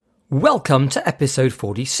Welcome to episode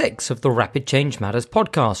 46 of the Rapid Change Matters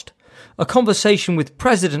podcast, a conversation with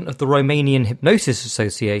President of the Romanian Hypnosis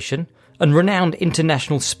Association and renowned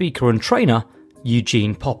international speaker and trainer,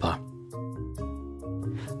 Eugene Popper.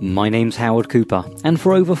 My name's Howard Cooper, and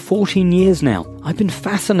for over 14 years now, I've been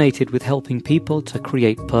fascinated with helping people to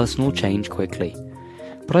create personal change quickly.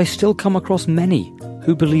 But I still come across many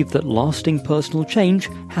who believe that lasting personal change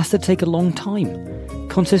has to take a long time,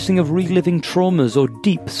 consisting of reliving traumas or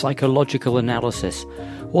deep psychological analysis,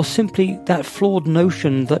 or simply that flawed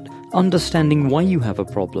notion that understanding why you have a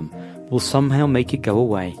problem will somehow make it go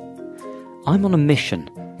away. I'm on a mission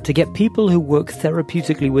to get people who work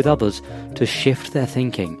therapeutically with others to shift their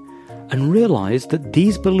thinking and realize that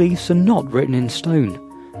these beliefs are not written in stone.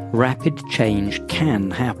 Rapid change can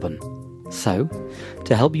happen. So,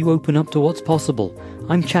 to help you open up to what's possible,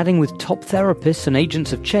 I'm chatting with top therapists and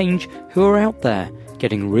agents of change who are out there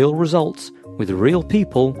getting real results with real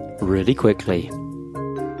people really quickly.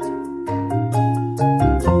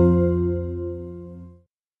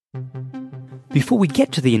 Before we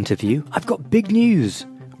get to the interview, I've got big news.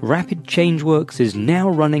 Rapid Changeworks is now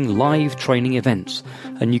running live training events,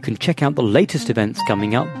 and you can check out the latest events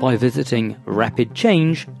coming up by visiting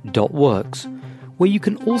rapidchange.works, where you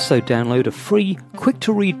can also download a free,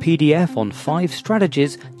 quick-to-read PDF on 5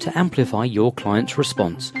 strategies to amplify your client's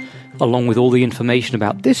response, along with all the information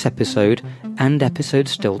about this episode and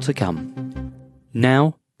episodes still to come.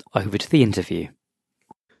 Now, over to the interview.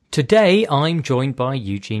 Today, I'm joined by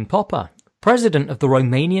Eugene Popper, President of the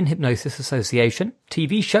Romanian Hypnosis Association,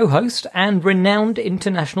 TV show host, and renowned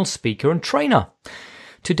international speaker and trainer.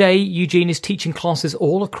 Today, Eugene is teaching classes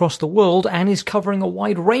all across the world and is covering a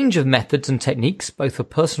wide range of methods and techniques, both for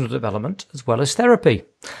personal development as well as therapy.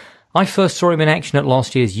 I first saw him in action at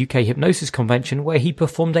last year's UK Hypnosis Convention, where he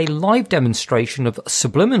performed a live demonstration of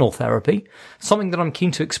subliminal therapy, something that I'm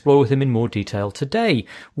keen to explore with him in more detail today.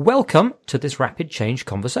 Welcome to this Rapid Change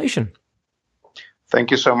conversation.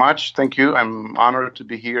 Thank you so much. Thank you. I'm honored to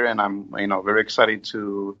be here, and I'm very excited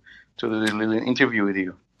to do the little interview with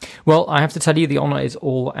you. Well, I have to tell you, the honor is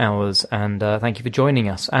all ours, and thank you for joining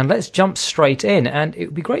us. And let's jump straight in. And it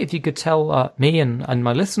would be great if you could tell me and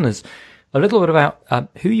my listeners a little bit about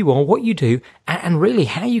who you are, what you do, and really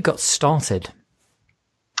how you got started.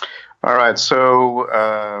 All right. So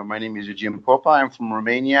my name is Eugene Popper. I'm from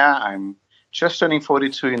Romania. I'm just turning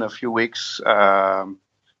 42 in a few weeks.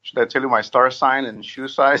 Should I tell you my star sign and shoe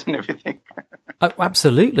size and everything? Oh,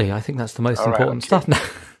 absolutely. I think that's the most important stuff now.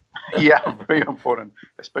 Yeah, very important,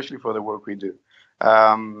 especially for the work we do.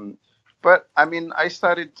 But I mean, I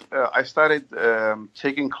started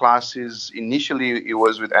taking classes. Initially, it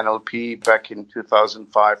was with NLP back in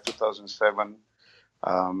 2005, 2007.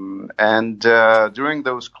 And during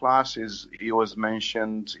those classes, it was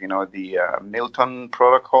mentioned, the Milton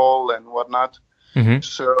protocol and whatnot. Mm-hmm.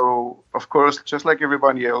 So, of course, just like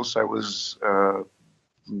everybody else, I was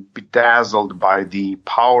bedazzled by the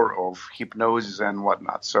power of hypnosis and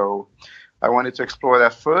whatnot. So I wanted to explore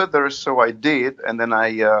that further, so I did. And then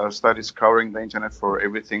I started scouring the internet for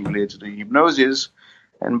everything related to hypnosis.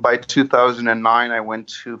 And by 2009, I went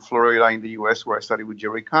to Florida in the U.S., where I studied with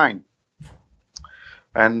Jerry Kein.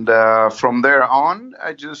 And from there on,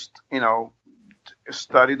 I just,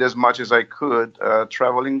 studied as much as I could,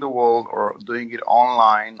 traveling the world or doing it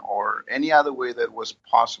online or any other way that was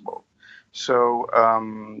possible. So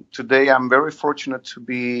today I'm very fortunate to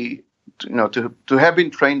be, to have been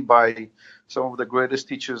trained by some of the greatest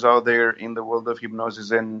teachers out there in the world of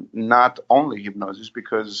hypnosis, and not only hypnosis,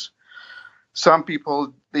 because some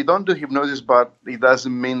people, they don't do hypnosis, but it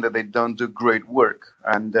doesn't mean that they don't do great work.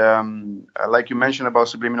 And like you mentioned about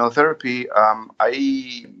subliminal therapy,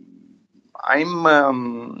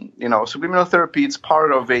 subliminal therapy, it's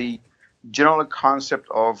part of a general concept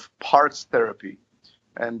of parts therapy.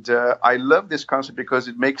 And I love this concept because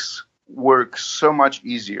it makes work so much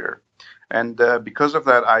easier. And because of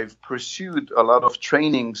that, I've pursued a lot of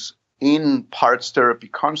trainings in parts therapy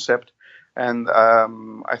concept. And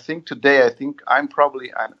I think today, I'm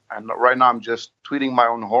probably, and right now I'm just tweeting my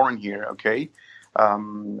own horn here, okay?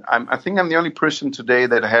 I think I'm the only person today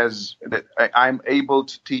that I'm able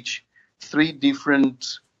to teach 3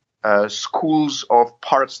 different schools of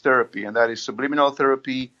parts therapy, and that is subliminal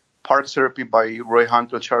therapy, parts therapy by Roy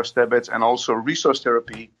Hunter, Charles Tebbets, and also resource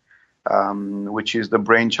therapy, which is the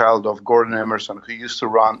brainchild of Gordon Emerson, who used to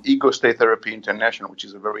run Ego State Therapy International, which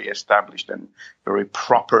is a very established and very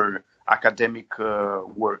proper academic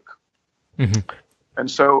work. Mm-hmm.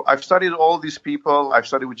 And so I've studied all these people. I've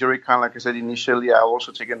studied with Jerry Kein, like I said initially. I've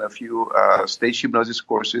also taken a few stage hypnosis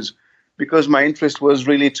courses because my interest was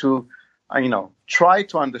really to try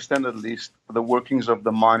to understand at least the workings of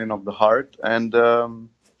the mind and of the heart. And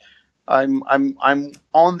I'm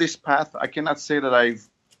on this path. I cannot say that I've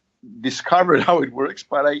discovered how it works,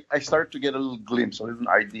 but I start to get a little glimpse, a little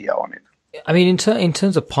idea on it. I mean, in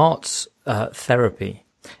terms of parts therapy,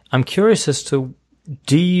 I'm curious as to,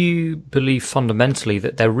 do you believe fundamentally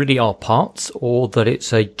that there really are parts, or that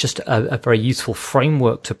it's just a very useful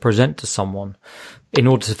framework to present to someone in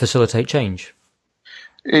order to facilitate change?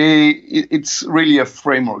 It's really a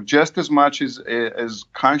framework, just as much as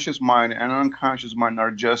conscious mind and unconscious mind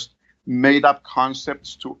are just made up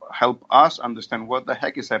concepts to help us understand what the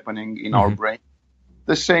heck is happening in our brain.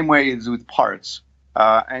 The same way is with parts.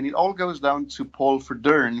 And it all goes down to Paul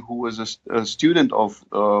Verdern, who was a student of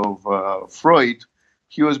Freud.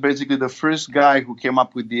 He was basically the first guy who came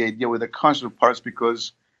up with the idea with the concept of parts,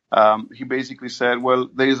 because he basically said, well,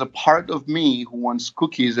 there is a part of me who wants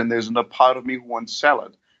cookies and there's another part of me who wants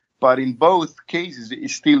salad. But in both cases,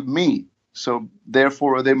 it's still me. So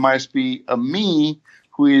therefore, there must be a me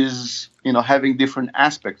who is, having different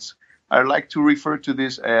aspects. I like to refer to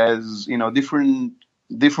this as,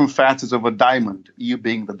 different facets of a diamond, you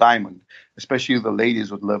being the diamond. Especially the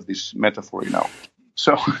ladies would love this metaphor,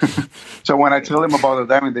 So, so when I tell them about the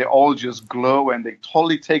diamond, they all just glow and they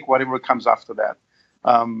totally take whatever comes after that.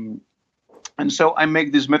 And so I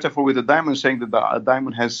make this metaphor with the diamond, saying that a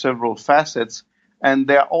diamond has several facets, and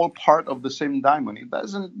they're all part of the same diamond. It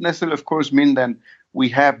doesn't necessarily, of course, mean that we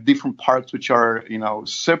have different parts which are,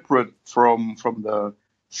 separate from the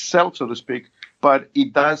self, so to speak. But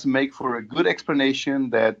it does make for a good explanation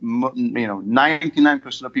that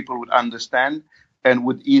 99% of people would understand and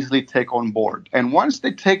would easily take on board. And once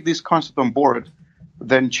they take this concept on board,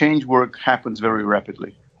 then change work happens very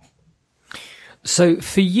rapidly. So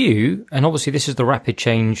for you, and obviously this is the rapid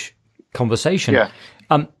change conversation,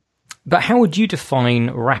 but how would you define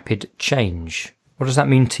rapid change? What does that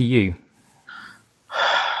mean to you?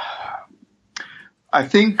 I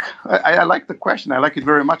think I like the question. I like it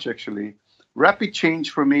very much, actually. Rapid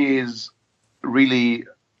change for me is really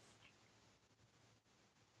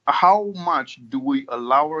how much do we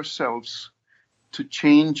allow ourselves to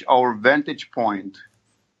change our vantage point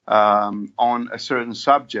on a certain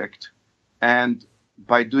subject, and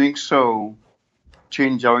by doing so,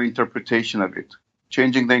 change our interpretation of it.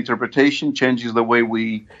 Changing the interpretation changes the way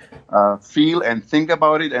we feel and think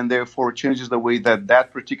about it, and therefore changes the way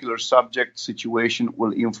that particular subject situation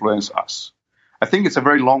will influence us. I think it's a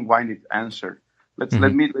very long-winded answer. Let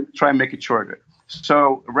me try and make it shorter.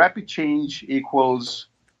 So rapid change equals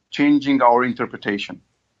changing our interpretation.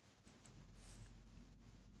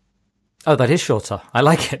 Oh, that is shorter. I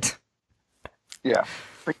like it. Yeah,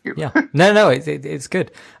 thank you. Yeah, no, it's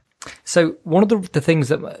good. So one of the things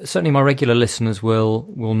that certainly my regular listeners will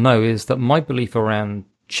know is that my belief around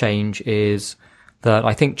change is that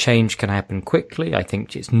I think change can happen quickly. I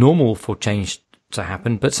think it's normal for change to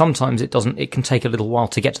happen, but sometimes it doesn't. It can take a little while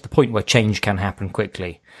to get to the point where change can happen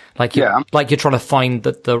quickly. Like you're trying to find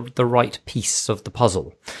the right piece of the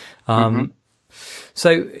puzzle.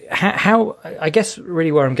 So how I guess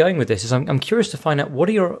really where I'm going with this is I'm curious to find out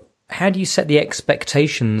how do you set the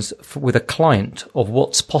expectations with a client of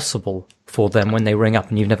what's possible for them when they ring up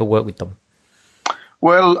and you've never worked with them?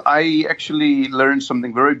 Well, I actually learned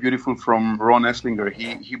something very beautiful from Ron Esslinger.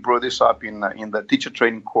 He brought this up in the teacher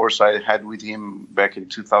training course I had with him back in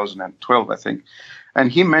 2012, I think. And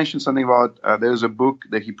he mentioned something about there's a book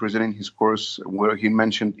that he presented in his course where he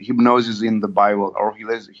mentioned hypnosis in the Bible, or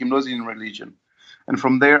hypnosis in religion. And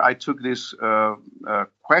from there, I took these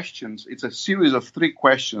questions. It's a series of 3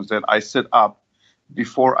 questions that I set up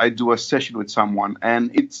before I do a session with someone, and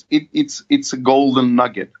it's a golden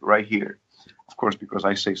nugget right here. Of course, because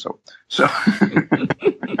I say so. So,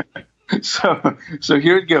 so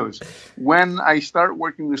here it goes. When I start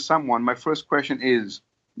working with someone, my first question is,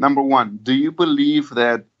 number 1, do you believe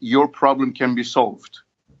that your problem can be solved?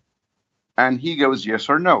 And he goes, yes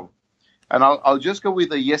or no. And I'll just go with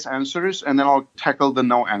the yes answers, and then I'll tackle the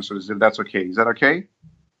no answers, if that's okay. Is that okay?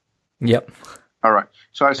 Yep. All right.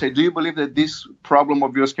 So I say, do you believe that this problem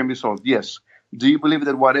of yours can be solved? Yes. Do you believe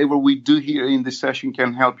that whatever we do here in this session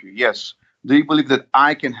can help you? Yes. Do you believe that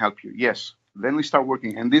I can help you? Yes. Then we start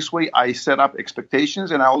working. And this way, I set up expectations,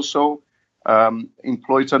 and I also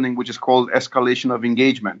employed something which is called escalation of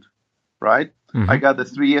engagement, right? I got the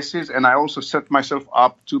 3 yeses, and I also set myself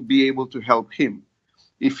up to be able to help him.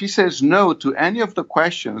 If he says no to any of the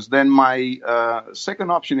questions, then my second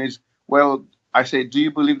option is, well, I say, do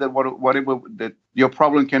you believe that whatever that your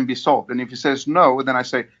problem can be solved? And if he says no, then I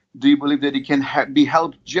say, do you believe that it can be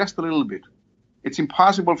helped just a little bit? It's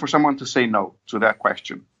impossible for someone to say no to that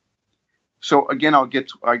question. So again, I'll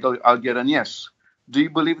get an yes. Do you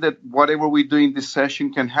believe that whatever we do in this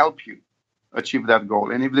session can help you achieve that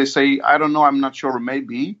goal? And if they say, I don't know, I'm not sure,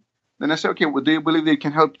 maybe, then I say, okay, well, do you believe that it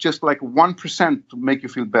can help just like 1% to make you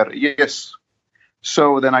feel better? Yes.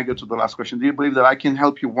 So then I go to the last question. Do you believe that I can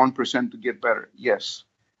help you 1% to get better? Yes.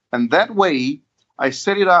 And that way, I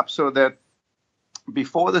set it up so that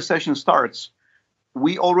before the session starts,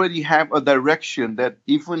 we already have a direction that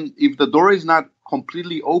even if the door is not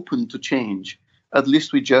completely open to change, at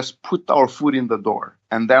least we just put our foot in the door.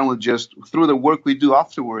 And then we'll just, through the work we do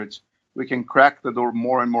afterwards, we can crack the door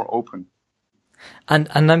more and more open. And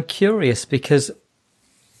I'm curious because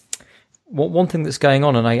one thing that's going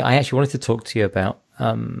on, and I actually wanted to talk to you about,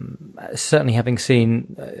 certainly having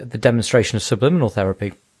seen the demonstration of subliminal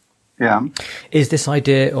therapy, is this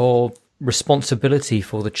idea of responsibility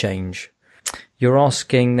for the change. You're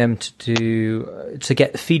asking them to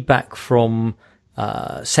get feedback from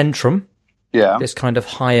Centrum, this kind of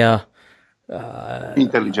higher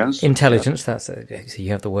intelligence. Intelligence. That's you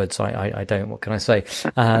have the words. I don't. What can I say?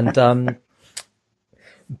 And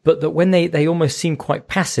but that when they almost seem quite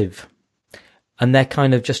passive, and they're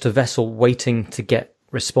kind of just a vessel waiting to get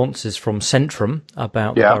responses from Centrum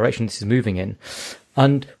about the direction this is moving in.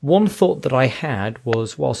 And one thought that I had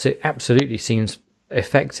was, whilst it absolutely seems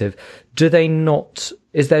effective, is there not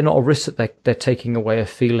a risk that they're taking away a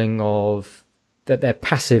feeling of that they're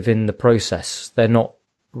passive in the process? They're not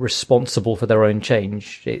responsible for their own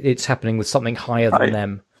change. It's happening with something higher than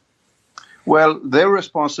them. Well, their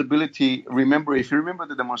responsibility, if you remember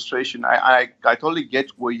the demonstration, I totally get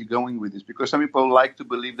where you're going with this, because some people like to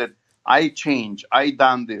believe that I changed, I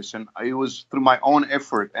done this, and it was through my own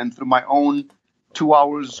effort and through my own 2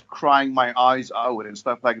 hours crying my eyes out and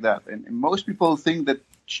stuff like that. And most people think that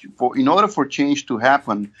in order for change to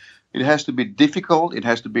happen, it has to be difficult, it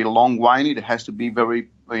has to be long-winded, it has to be very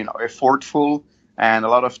effortful, and a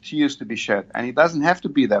lot of tears to be shed. And it doesn't have to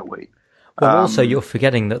be that way. Well, also, you're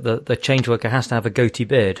forgetting that the change worker has to have a goatee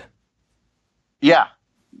beard. Yeah,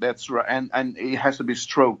 that's right. And it has to be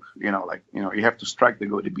stroke, you have to strike the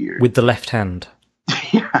goatee beard. With the left hand.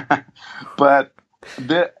 Yeah, but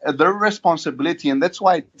their responsibility, and that's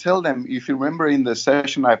why I tell them, if you remember in the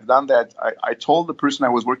session I've done that, I told the person I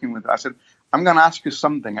was working with, I said, I'm going to ask you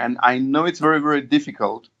something, and I know it's very, very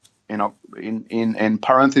difficult, in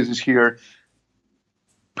parentheses here,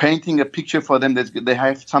 painting a picture for them that they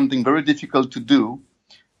have something very difficult to do.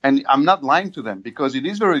 And I'm not lying to them, because it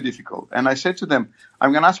is very difficult. And I said to them,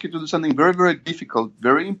 I'm going to ask you to do something very, very difficult,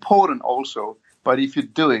 very important also, but if you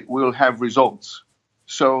do it, we'll have results.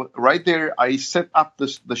 So right there, I set up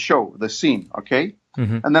the show, the scene, okay?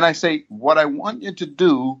 Mm-hmm. And then I say, what I want you to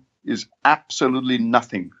do is absolutely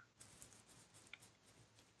nothing.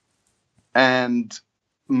 And,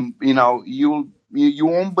 you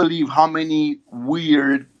won't believe how many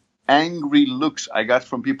weird, angry looks I got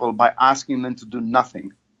from people by asking them to do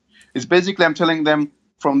nothing. It's basically, I'm telling them,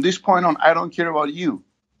 from this point on, I don't care about you.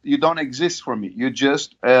 You don't exist for me. You're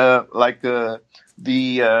just the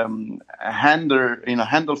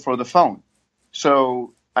handle for the phone.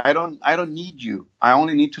 So I don't need you. I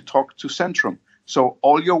only need to talk to Centrum. So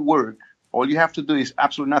all your work, all you have to do is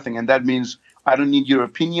absolutely nothing. And that means I don't need your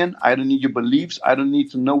opinion. I don't need your beliefs. I don't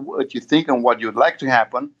need to know what you think and what you'd like to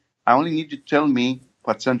happen. I only need you to tell me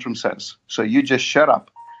what Centrum says. So you just shut up.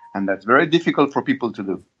 And that's very difficult for people to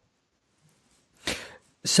do.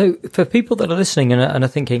 So for people that are listening and are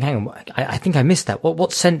thinking, hang on, I think I missed that.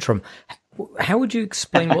 What's Centrum? How would you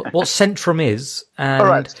explain what Centrum is? And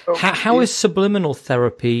right, so how is subliminal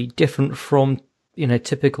therapy different from,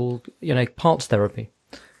 typical, parts therapy?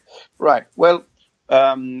 Right. Well,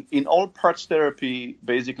 in all parts therapy,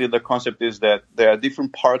 basically the concept is that there are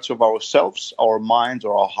different parts of ourselves, our minds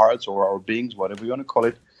or our hearts or our beings, whatever you want to call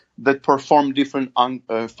it, that perform different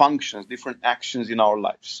functions, different actions in our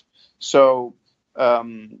lives. So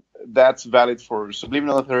that's valid for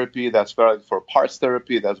subliminal therapy, that's valid for parts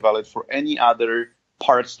therapy, that's valid for any other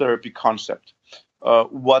parts therapy concept.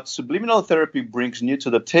 What subliminal therapy brings new to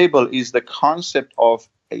the table is the concept of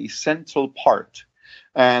a central part.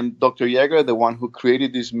 And Dr. Yeager, the one who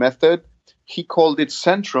created this method, he called it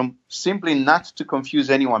Centrum, simply not to confuse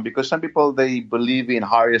anyone, because some people, they believe in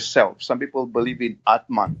higher self. Some people believe in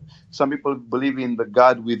Atman. Some people believe in the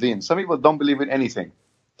God within. Some people don't believe in anything.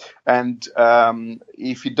 And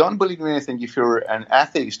if you don't believe in anything, if you're an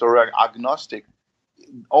atheist or an agnostic,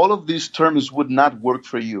 all of these terms would not work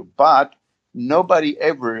for you. But nobody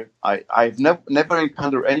ever, I've never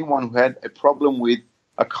encountered anyone who had a problem with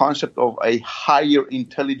a concept of a higher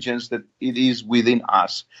intelligence that it is within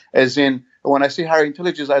us. As in, when I say higher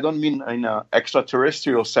intelligence, I don't mean in an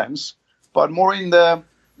extraterrestrial sense, but more in the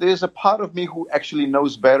there's a part of me who actually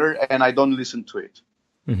knows better, and I don't listen to it.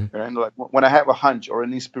 And like when I have a hunch or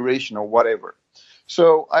an inspiration or whatever.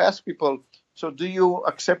 So I ask people, so do you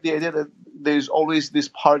accept the idea that there's always this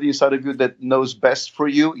part inside of you that knows best for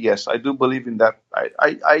you? Yes, I do believe in that.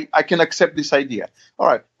 I can accept this idea. All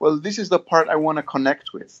right, well, this is the part I want to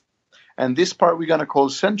connect with. And this part we're going to call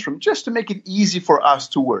Centrum, just to make it easy for us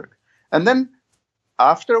to work. And then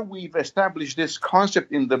after we've established this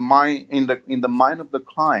concept in the mind of the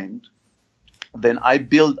client, then I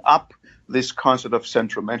build up this concept of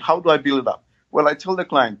Centrum. And how do I build it up? Well, I tell the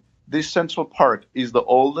client, this central part is the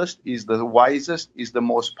oldest, is the wisest, is the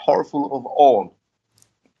most powerful of all.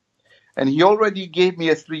 And he already gave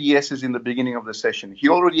me 3 yeses in the beginning of the session. He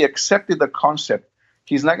already accepted the concept.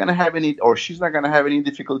 He's not going to have any, or she's not going to have any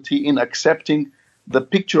difficulty in accepting the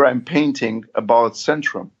picture I'm painting about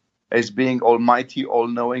Centrum as being almighty,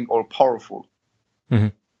 all-knowing, all-powerful.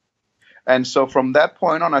 And so from that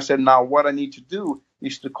point on, I said, now what I need to do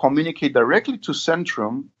is to communicate directly to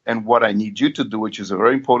Centrum, and what I need you to do, which is a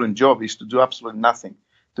very important job, is to do absolutely nothing,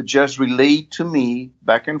 to just relay to me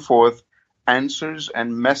back and forth answers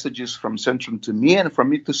and messages from Centrum to me and from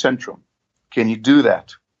me to Centrum. Can you do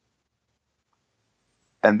that?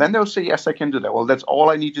 And then they'll say, yes, I can do that. Well, that's all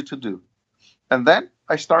I need you to do. And then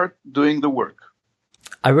I start doing the work.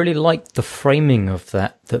 I really like the framing of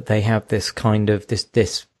that they have this kind of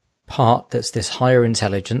this part that's this higher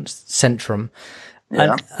intelligence, Centrum.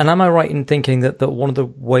 Yeah. And am I right in thinking that one of the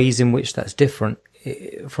ways in which that's different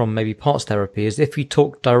from maybe parts therapy is if you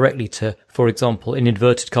talk directly to, for example, in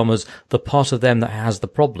inverted commas, the part of them that has the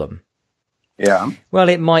problem? Yeah. Well,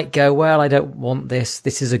 it might go, well, I don't want this.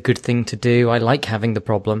 This is a good thing to do. I like having the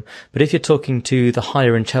problem. But if you're talking to the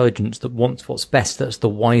higher intelligence that wants what's best, that's the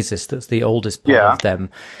wisest, that's the oldest part of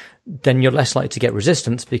them, then you're less likely to get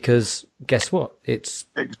resistance because guess what? It's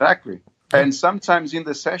exactly. And sometimes in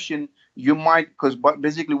the session, you might, because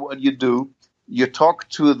basically what you do, you talk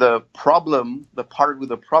to the problem, the part with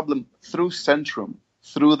the problem through Centrum,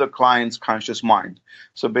 through the client's conscious mind.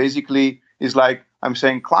 So basically, it's like I'm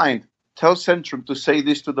saying, client, tell Centrum to say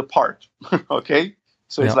this to the part. Okay?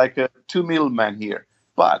 So it's like a two middlemen here.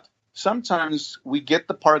 But sometimes we get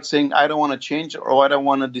the part saying, I don't want to change or I don't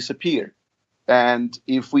want to disappear. And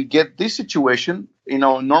if we get this situation,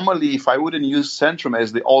 normally if I wouldn't use Centrum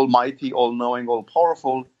as the almighty, all-knowing,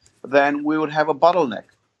 all-powerful, then we would have a bottleneck.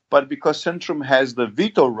 But because Centrum has the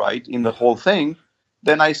veto right in the whole thing,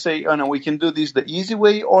 then I say, oh no, we can do this the easy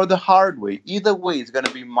way or the hard way. Either way, it's going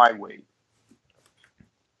to be my way.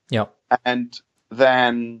 Yeah. And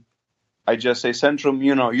then I just say, Centrum,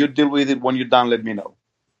 you deal with it. When you're done, let me know.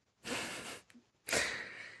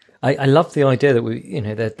 I love the idea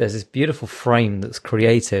that there's this beautiful frame that's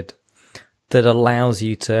created that allows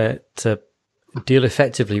you to deal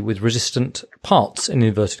effectively with resistant parts in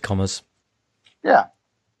inverted commas. Yeah.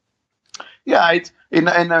 Yeah.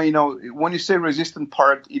 When you say resistant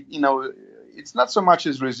part, it's not so much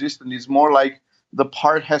as resistant. It's more like the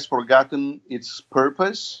part has forgotten its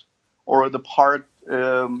purpose, or the part,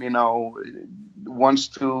 wants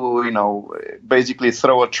to, basically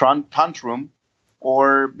throw a tantrum,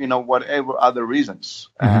 or, whatever other reasons.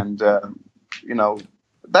 And,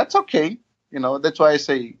 that's okay. That's why I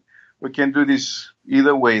say we can do this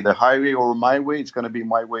either way, the highway or my way. It's going to be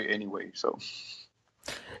my way anyway.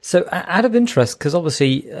 So out of interest, because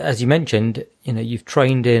obviously, as you mentioned, you've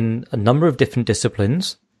trained in a number of different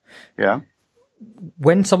disciplines. Yeah.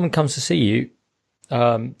 When someone comes to see you,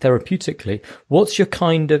 therapeutically, what's your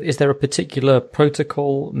is there a particular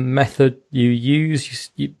protocol method you use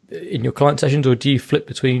in your client sessions, or do you flip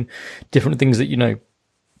between different things that you know?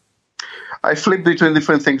 I flip between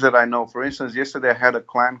different things that I know. For instance, yesterday I had a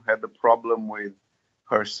client who had a problem with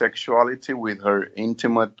her sexuality, with her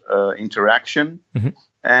intimate interaction. Mm-hmm.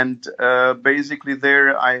 And basically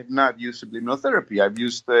there I have not used subliminal therapy. I've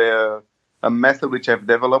used a method which I've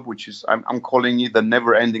developed, which is I'm calling it the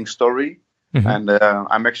never-ending story. Mm-hmm. And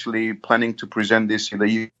I'm actually planning to present this in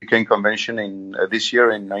the UK convention in this year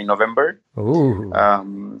in November. Ooh.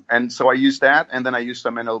 And so I used that, and then I used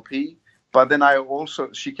some NLP. But then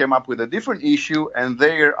she came up with a different issue, and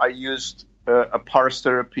there I used a parts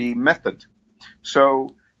therapy method.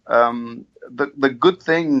 So the good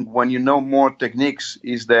thing when you know more techniques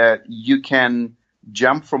is that you can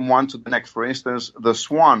jump from one to the next. For instance, the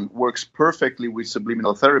swan works perfectly with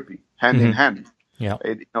subliminal therapy, hand in hand. Yeah,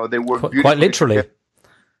 they work beautifully. Quite literally.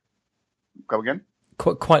 Come again?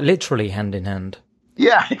 Quite literally, hand in hand.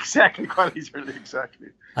 Yeah, exactly. Quite literally, exactly.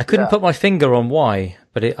 I couldn't put my finger on why,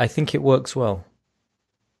 but I think it works well.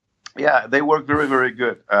 Yeah, they work very, very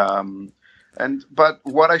good. But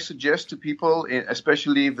what I suggest to people,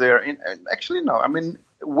 especially if they're in, actually no, I mean,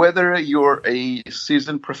 whether you're a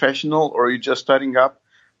seasoned professional or you're just starting up,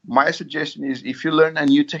 my suggestion is if you learn a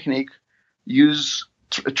new technique,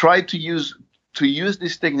 try to use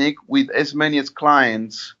this technique with as many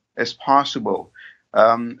clients as possible.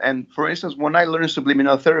 And for instance, when I learned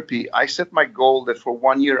subliminal therapy, I set my goal that for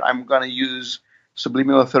 1 year, I'm going to use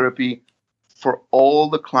subliminal therapy for all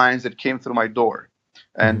the clients that came through my door.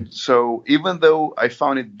 And so even though I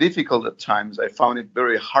found it difficult at times, I found it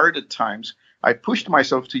very hard at times, I pushed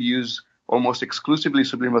myself to use almost exclusively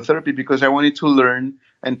subliminal therapy because I wanted to learn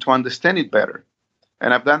and to understand it better.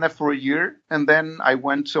 And I've done that for a year. And then I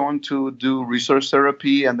went on to do resource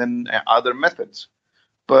therapy and then other methods.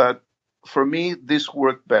 But for me, this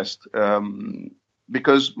worked best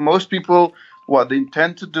because most people, what they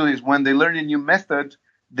tend to do is when they learn a new method,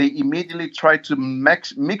 they immediately try to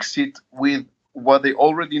mix it with what they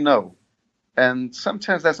already know. And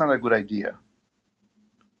sometimes that's not a good idea.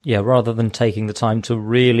 Yeah, rather than taking the time to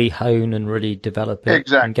really hone and really develop it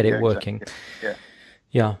and get it working. Exactly.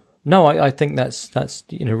 Yeah. No, I think that's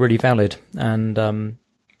really valid. And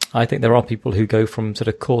I think there are people who go from sort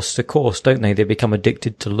of course to course, don't they? They become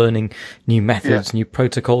addicted to learning new methods, new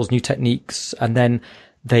protocols, new techniques, and then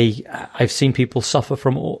I've seen people suffer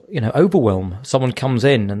from, overwhelm. Someone comes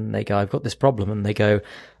in and they go, I've got this problem, and they go,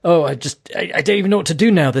 oh, I don't even know what to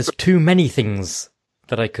do now. There's too many things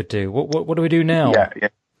that I could do. What do we do now?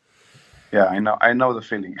 Yeah, I know the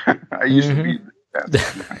feeling. I used to be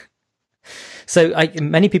that. So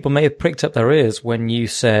many people may have pricked up their ears when you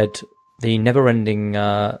said the never-ending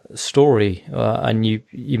story, and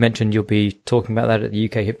you mentioned you'll be talking about that at the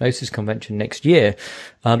UK Hypnosis Convention next year.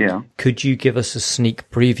 Could you give us a sneak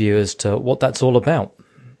preview as to what that's all about?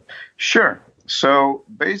 Sure. So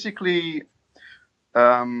basically,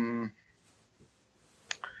 we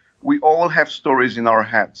all have stories in our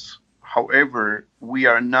heads. However, we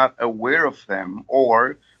are not aware of them,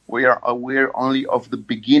 or we are aware only of the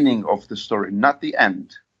beginning of the story, not the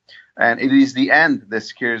end. And it is the end that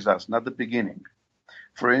scares us, not the beginning.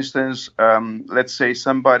 For instance, let's say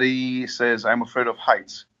somebody says, I'm afraid of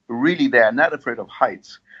heights. Really, they are not afraid of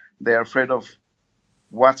heights. They are afraid of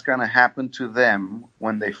what's going to happen to them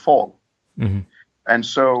when they fall. Mm-hmm. And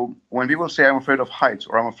so when people say, I'm afraid of heights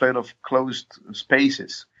or I'm afraid of closed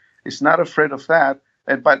spaces, it's not afraid of that.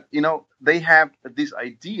 But, they have this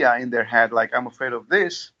idea in their head, like, I'm afraid of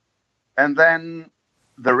this. And then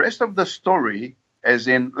the rest of the story, as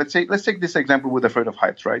in, let's take this example with afraid of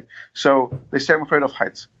heights, right? So they say, I'm afraid of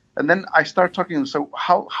heights. And then I start talking, so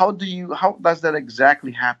how does that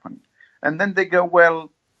exactly happen? And then they go,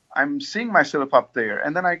 well, I'm seeing myself up there.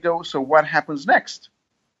 And then I go, so what happens next?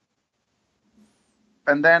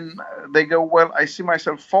 And then they go, well, I see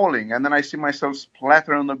myself falling. And then I see myself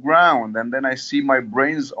splatter on the ground. And then I see my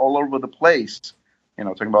brains all over the place.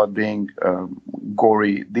 Talking about being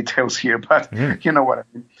gory details here, but you know what I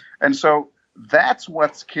mean. And so that's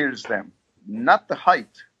what scares them, not the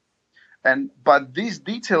height. But these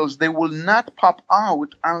details, they will not pop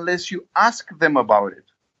out unless you ask them about it.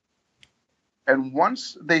 And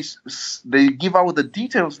once they give out the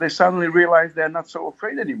details, they suddenly realize they're not so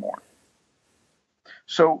afraid anymore.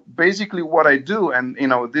 So basically what I do, and,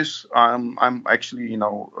 this, I'm actually,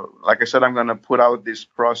 like I said, I'm going to put out this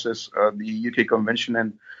process, the UK convention,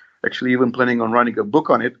 and actually even planning on running a book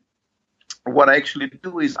on it. What I actually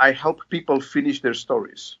do is I help people finish their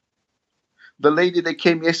stories. The lady that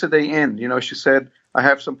came yesterday in, she said, I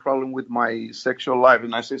have some problem with my sexual life.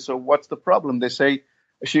 And I say, so what's the problem? They say,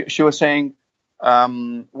 she was saying,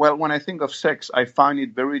 well, when I think of sex, I find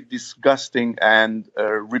it very disgusting and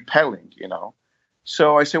repelling,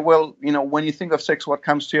 So I say, well, when you think of sex, what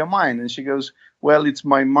comes to your mind? And she goes, well, it's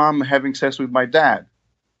my mom having sex with my dad.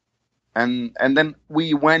 And then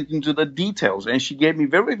we went into the details, and she gave me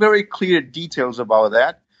very, very clear details about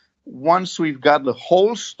that. Once we've got the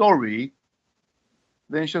whole story,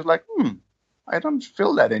 then she was like, I don't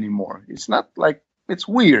feel that anymore. It's not like, it's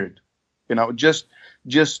weird.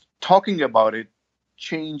 Just talking about it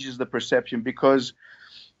changes the perception, because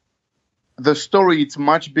the story, it's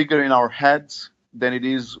much bigger in our heads than it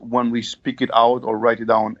is when we speak it out or write it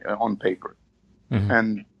down on paper. Mm-hmm.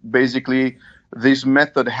 And basically, this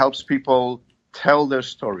method helps people tell their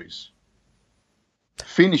stories.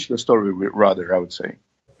 Finish the story, rather, I would say.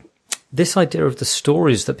 This idea of the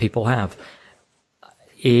stories that people have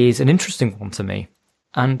is an interesting one to me.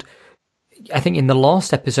 And I think in the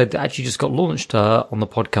last episode that actually just got launched on the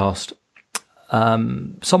podcast,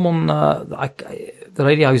 someone, the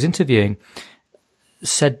lady I was interviewing,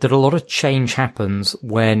 said that a lot of change happens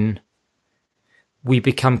when we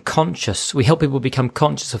become conscious. We help people become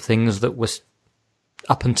conscious of things that were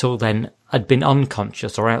up until then had been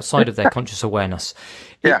unconscious or outside of their conscious awareness.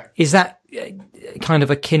 Yeah. Is that kind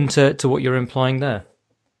of akin to what you're implying there?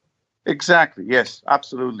 Exactly. Yes,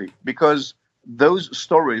 absolutely. Because those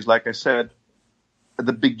stories, like I said,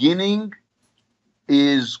 the beginning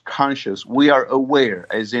is conscious. We are aware,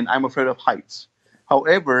 as in, I'm afraid of heights.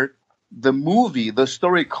 However, the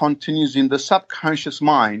story continues in the subconscious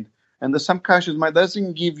mind, and the subconscious mind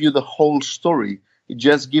doesn't give you the whole story. It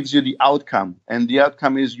just gives you the outcome, and the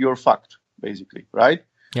outcome is you're fucked, basically, right?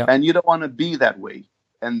 Yeah. And you don't want to be that way.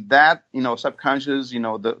 And that, subconscious,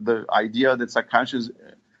 the idea that subconscious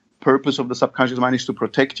purpose of the subconscious mind is to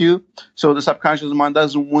protect you. So the subconscious mind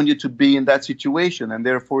doesn't want you to be in that situation, and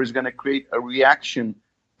therefore is going to create a reaction,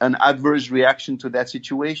 an adverse reaction to that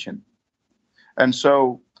situation. And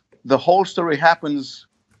so the whole story happens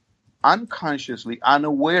unconsciously,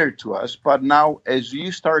 unaware to us. But now, as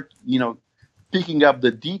you start, picking up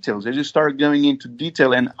the details, as you start going into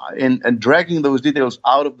detail and dragging those details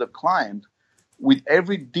out of the client, with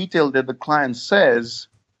every detail that the client says,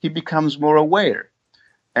 he becomes more aware.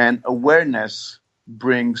 And awareness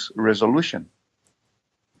brings resolution.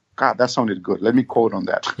 God, that sounded good. Let me quote on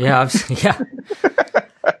that. Yeah.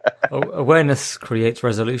 Awareness creates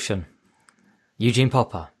resolution. Eugene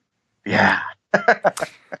Popper. Yeah.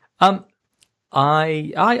 I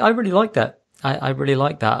really like that. I really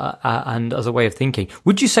like that. And as a way of thinking,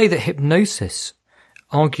 would you say that hypnosis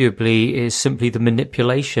arguably is simply the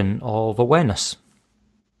manipulation of awareness?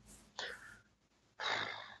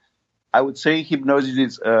 I would say hypnosis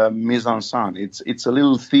is mise en scène. It's a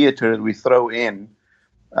little theater that we throw in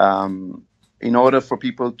order for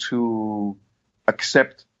people to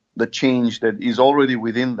accept the change that is already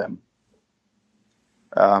within them.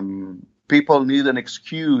 People need an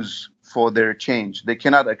excuse for their change. They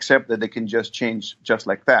cannot accept that they can just change just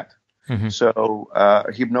like that. Mm-hmm. So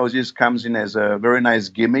hypnosis comes in as a very nice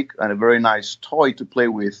gimmick and a very nice toy to play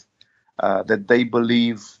with, that they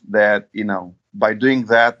believe that, by doing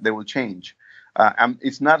that, they will change. And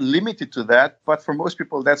it's not limited to that, but for most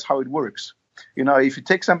people, that's how it works. If you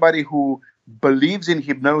take somebody who believes in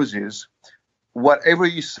hypnosis, whatever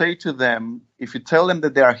you say to them, if you tell them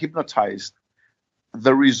that they are hypnotized,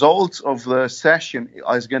 the results of the session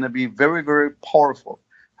is going to be very, very powerful.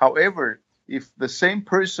 However, if the same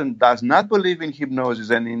person does not believe in hypnosis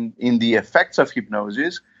and in the effects of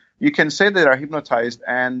hypnosis, you can say they are hypnotized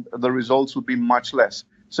and the results will be much less.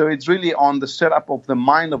 So it's really on the setup of the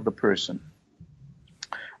mind of the person.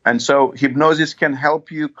 And so hypnosis can help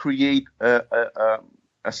you create a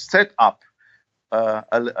setup,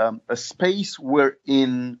 a space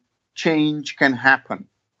wherein change can happen.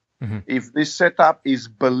 Mm-hmm. If this setup is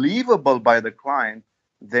believable by the client,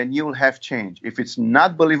 then you will have change. If it's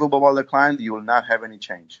not believable by the client, you will not have any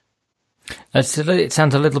change. It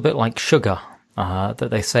sounds a little bit like sugar, that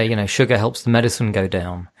they say, sugar helps the medicine go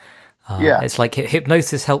down. It's like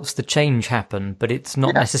hypnosis helps the change happen, but it's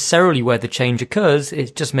not necessarily where the change occurs.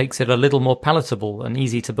 It just makes it a little more palatable and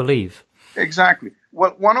easy to believe. Exactly.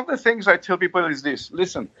 Well, one of the things I tell people is this.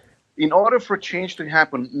 Listen, in order for change to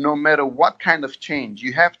happen, no matter what kind of change,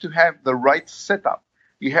 you have to have the right setup.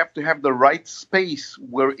 You have to have the right space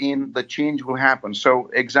wherein the change will happen. So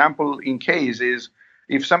example in case is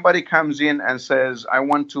if somebody comes in and says, I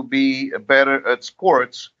want to be better at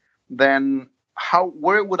sports, then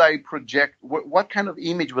where would I project, what kind of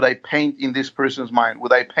image would I paint in this person's mind?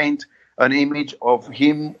 Would I paint an image of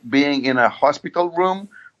him being in a hospital room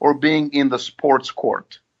or being in the sports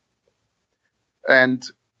court? And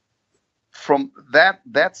from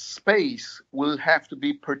that space will have to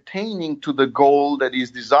be pertaining to the goal that is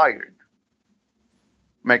desired.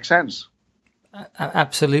 Make sense?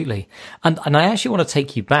 Absolutely. And I actually want to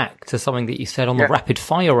take you back to something that you said on the rapid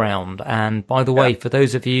fire round. And by the way, for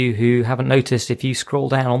those of you who haven't noticed, if you scroll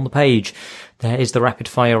down on the page, there is the rapid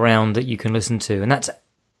fire round that you can listen to. And that's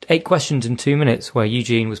 8 questions in 2 minutes, where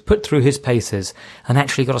Eugene was put through his paces and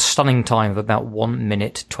actually got a stunning time of about 1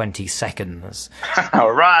 minute, 20 seconds.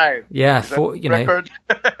 All right. Yeah. Record.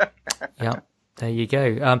 Yeah. There you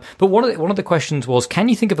go. But one of the questions was, can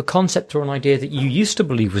you think of a concept or an idea that you used to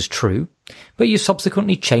believe was true, but you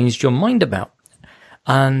subsequently changed your mind about?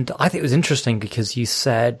 And I think it was interesting because you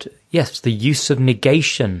said, yes, the use of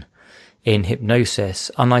negation in hypnosis.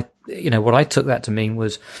 And what I took that to mean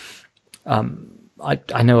was,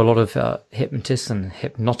 I know a lot of hypnotists and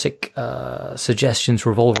hypnotic suggestions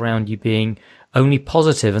revolve around you being only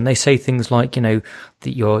positive, and they say things like, that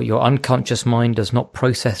your unconscious mind does not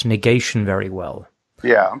process negation very well.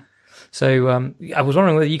 Yeah. So I was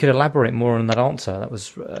wondering whether you could elaborate more on that answer. That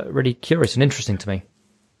was really curious and interesting to me.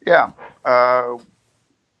 Yeah,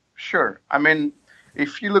 sure. I mean,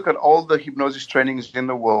 if you look at all the hypnosis trainings in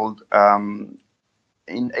the world, in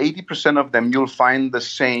 80% of them, you'll find the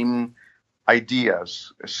same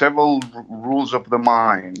ideas, several rules of the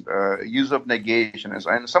mind, use of negation,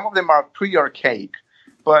 and some of them are pretty archaic.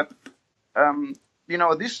 But,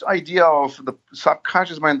 this idea of the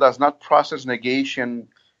subconscious mind does not process negation,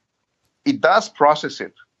 it does process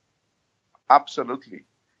it, absolutely.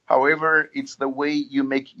 However, it's the way you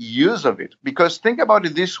make use of it. Because think about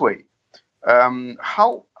it this way.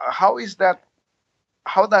 How is that?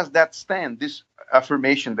 How does that stand? This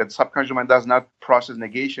affirmation that subconscious mind does not process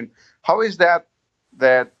negation. How is that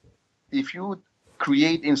if you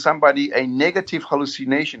create in somebody a negative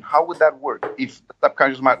hallucination, how would that work if the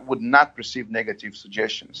subconscious mind would not perceive negative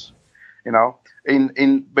suggestions?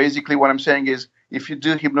 In basically what I'm saying is, if you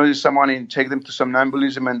do hypnosis someone and take them to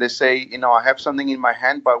somnambulism and they say, I have something in my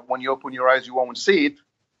hand, but when you open your eyes, you won't see it,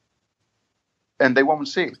 and they won't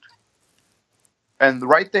see it. And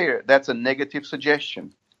right there, that's a negative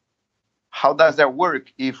suggestion. How does that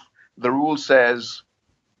work if the rule says,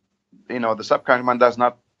 the subconscious mind does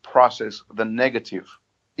not process the negative?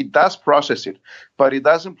 It does process it, but it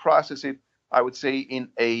doesn't process it, I would say, in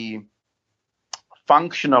a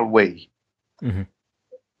functional way. Mm-hmm.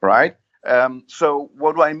 Right? So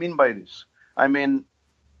what do I mean by this? I mean,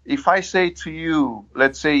 if I say to you,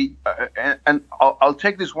 let's say, and I'll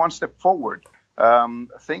take this one step forward.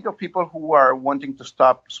 Think of people who are wanting to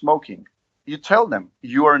stop smoking. You tell them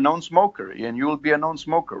you are a non-smoker and you will be a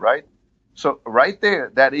non-smoker, right? So right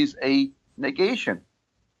there, that is a negation.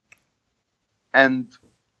 And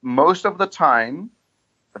most of the time,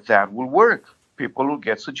 that will work. People will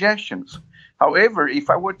get suggestions. However, if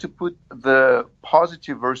I were to put the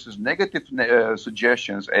positive versus negative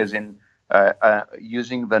suggestions, as in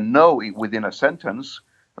using the no within a sentence,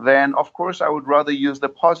 then of course I would rather use the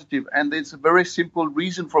positive. And it's a very simple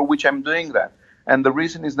reason for which I'm doing that. And the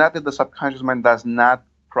reason is not that the subconscious mind does not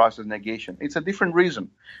process negation. It's a different reason.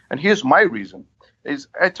 And here's my reason. Is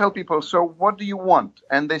I tell people, so what do you want?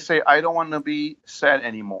 And they say, I don't want to be sad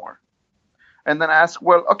anymore. And then I ask,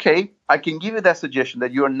 well, okay, I can give you that suggestion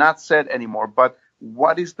that you are not sad anymore, but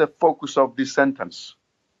what is the focus of this sentence?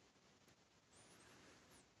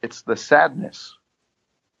 It's the sadness.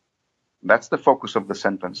 That's the focus of the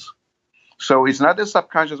sentence. So it's not the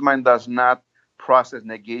subconscious mind does not process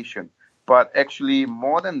negation, but actually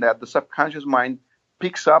more than that, the subconscious mind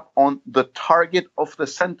picks up on the target of the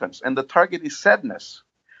sentence, and the target is sadness.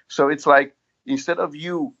 So it's like instead of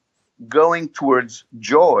you going towards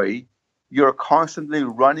joy, you're constantly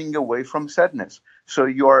running away from sadness. So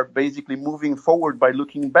you're basically moving forward by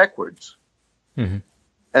looking backwards. Mm-hmm.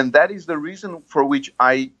 And that is the reason for which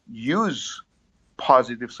I use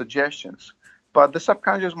positive suggestions. But the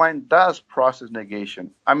subconscious mind does process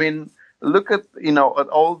negation. I mean, look at, at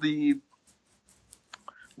all the,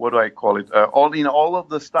 what do I call it? All of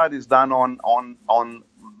the studies done on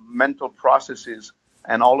mental processes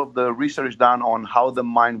and all of the research done on how the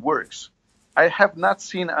mind works. I have not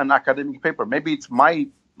seen an academic paper. Maybe it's my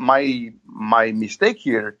mistake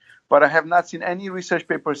here, but I have not seen any research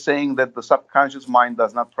paper saying that the subconscious mind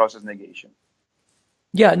does not process negation.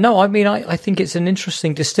 Yeah, no, I mean, I think it's an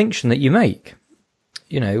interesting distinction that you make,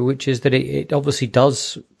 which is that it obviously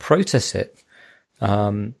does process it.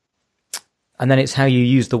 And then it's how you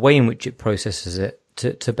use the way in which it processes it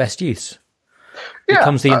to best use.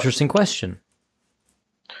 Becomes the interesting question.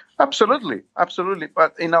 Absolutely.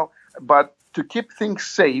 But to keep things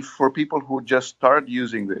safe for people who just start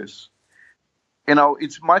using this,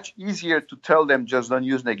 it's much easier to tell them just don't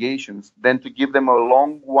use negations than to give them a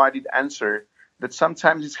long-winded answer that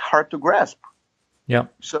sometimes is hard to grasp. Yeah.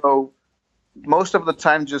 So most of the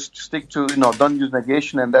time, just stick to, don't use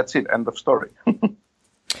negation, and that's it. End of story.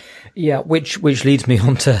 Yeah, which leads me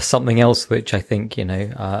on to something else, which I think,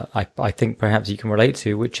 I think perhaps you can relate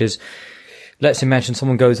to, which is, let's imagine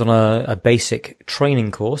someone goes on a basic training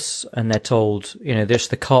course and they're told, there's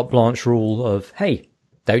the carte blanche rule of, hey,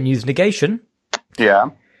 don't use negation. Yeah.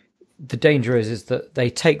 The danger is that they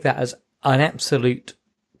take that as an absolute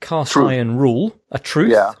cast iron rule, a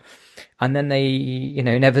truth. Yeah. And then they,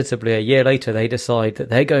 inevitably a year later, they decide that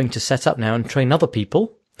they're going to set up now and train other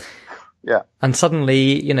people. Yeah. And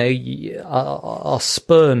suddenly, are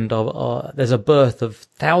spurned, there's a birth of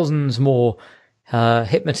thousands more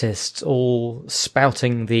hypnotists all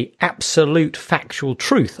spouting the absolute factual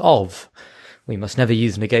truth of we must never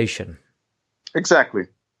use negation. Exactly.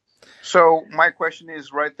 So my question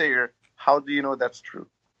is right there, how do you know that's true?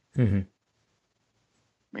 Mm-hmm.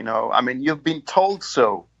 You've been told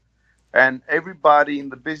so, and everybody in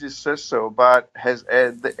the business says so, but has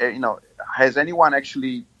anyone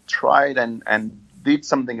actually tried and did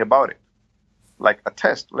something about it? like a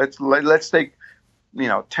test. Let's take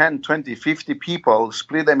 10, 20, 50 people,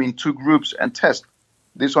 split them in two groups and test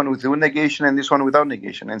this one with negation and this one without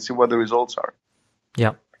negation and see what the results are.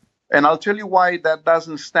 Yeah. And I'll tell you why that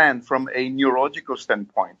doesn't stand from a neurological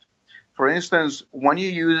standpoint. For instance, when you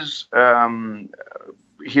use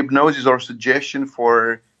hypnosis or suggestion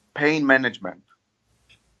for pain management,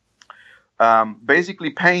 basically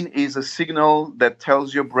pain is a signal that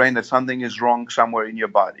tells your brain that something is wrong somewhere in your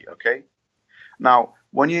body, okay? Now,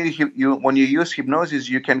 when you use hypnosis,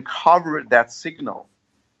 you can cover that signal,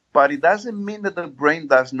 but it doesn't mean that the brain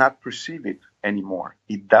does not perceive it anymore.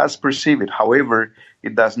 It does perceive it. However,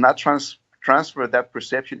 it does not transfer that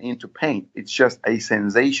perception into pain. It's just a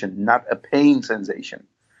sensation, not a pain sensation.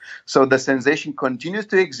 So the sensation continues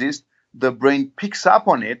to exist. The brain picks up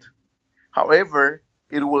on it. However,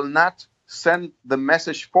 it will not send the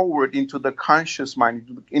message forward into the conscious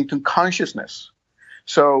mind, into consciousness.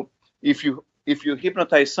 So if you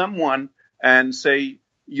hypnotize someone and say,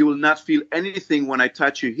 you will not feel anything when I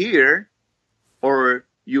touch you here, or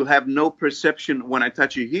you have no perception when I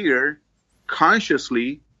touch you here,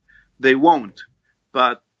 consciously, they won't.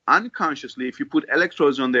 But unconsciously, if you put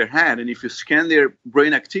electrodes on their head and if you scan their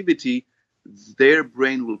brain activity, their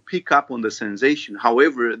brain will pick up on the sensation.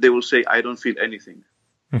 However, they will say, I don't feel anything.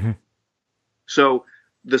 Mm-hmm. So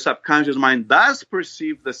the subconscious mind does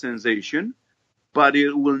perceive the sensation, but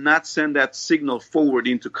it will not send that signal forward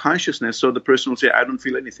into consciousness. So the person will say, I don't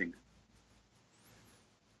feel anything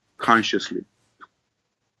consciously.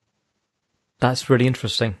 That's really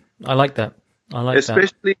interesting. I like that.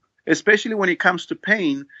 Especially when it comes to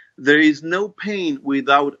pain, there is no pain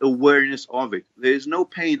without awareness of it. There is no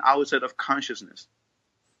pain outside of consciousness.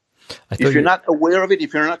 If you're not aware of it,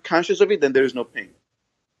 if you're not conscious of it, then there is no pain.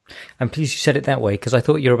 I'm pleased you said it that way, because I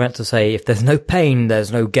thought you were about to say, if there's no pain,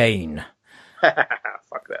 there's no gain.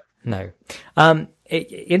 Fuck that. No.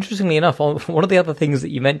 Interestingly enough, one of the other things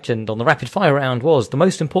that you mentioned on the rapid fire round was the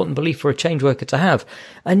most important belief for a change worker to have.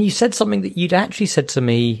 And you said something that you'd actually said to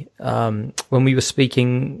me when we were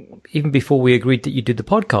speaking, even before we agreed that you did the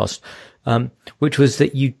podcast, which was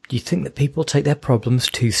that you think that people take their problems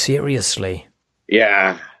too seriously.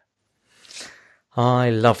 Yeah. I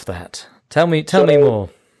love that. Tell me more.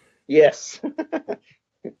 Yes.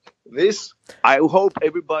 I hope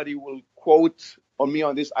everybody will quote on me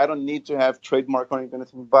on this. I don't need to have trademark on it or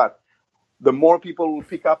anything, but the more people will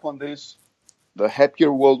pick up on this, the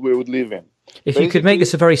happier world we would live in. If you could make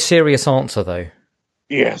this a very serious answer, though.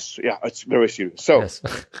 Yes, yeah, it's very serious. So yes.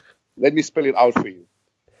 Let me spell it out for you.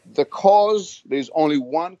 There's only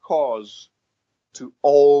one cause to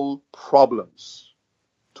all problems,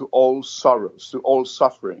 to all sorrows, to all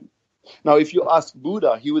suffering. Now, if you ask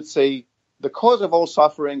Buddha, he would say the cause of all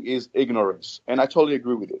suffering is ignorance. And I totally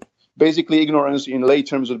agree with it. Basically, ignorance in lay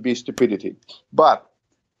terms would be stupidity. But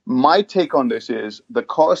my take on this is the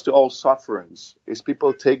cause to all sufferings is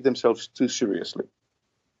people take themselves too seriously.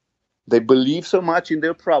 They believe so much in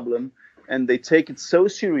their problem and they take it so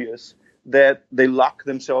serious that they lock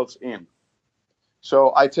themselves in.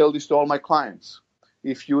 So I tell this to all my clients.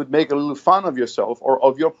 If you would make a little fun of yourself or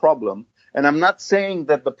of your problem, and I'm not saying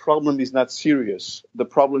that the problem is not serious. The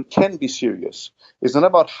problem can be serious. It's not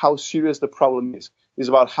about how serious the problem is. It's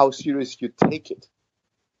about how serious you take it.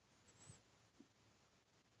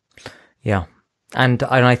 Yeah. And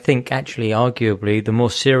I think actually, arguably, the more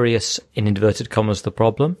serious, in inverted commas, the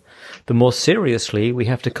problem, the more seriously we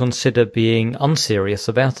have to consider being unserious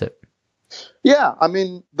about it. Yeah, I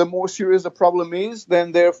mean, the more serious the problem is,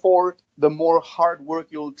 then therefore, the more hard work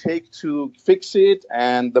you'll take to fix it,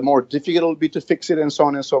 and the more difficult it'll be to fix it, and so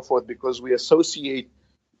on and so forth, because we associate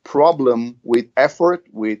problem with effort,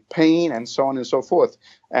 with pain, and so on and so forth.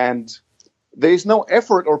 And there is no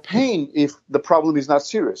effort or pain if the problem is not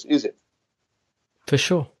serious, is it? For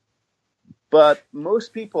sure. But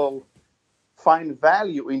most people find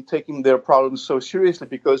value in taking their problems so seriously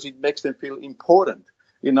because it makes them feel important.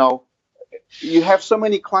 You know, you have so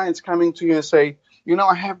many clients coming to you and say, you know,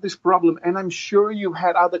 I have this problem, and I'm sure you've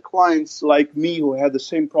had other clients like me who had the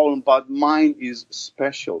same problem, but mine is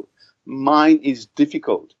special. Mine is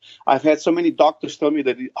difficult. I've had so many doctors tell me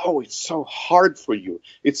that, it's so hard for you.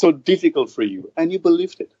 It's so difficult for you. And you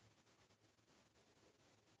believed it.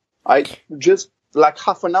 I just, like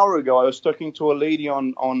half an hour ago, I was talking to a lady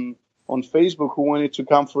on Facebook who wanted to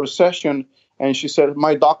come for a session. And she said,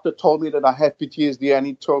 my doctor told me that I have PTSD. I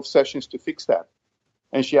need 12 sessions to fix that.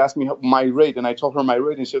 And she asked me my rate. And I told her my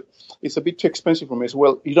rate. And she said, it's a bit too expensive for me. I said,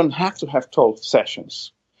 well, you don't have to have 12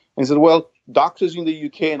 sessions. And said, well, doctors in the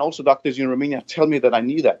UK and also doctors in Romania tell me that I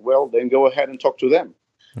need that. Well, then go ahead and talk to them.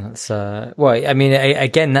 That's well, I mean,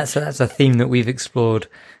 again, that's a theme that we've explored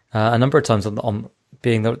a number of times on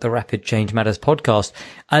being the Rapid Change Matters podcast.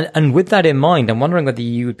 And with that in mind, I'm wondering whether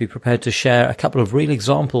you would be prepared to share a couple of real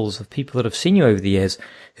examples of people that have seen you over the years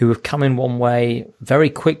who have come in one way very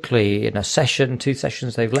quickly in a session, 2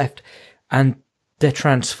 sessions they've left, and they're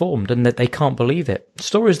transformed and that they can't believe it.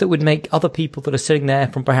 Stories that would make other people that are sitting there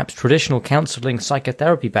from perhaps traditional counseling,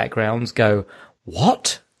 psychotherapy backgrounds go,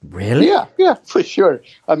 what? Really? Yeah, for sure.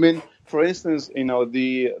 I mean, for instance,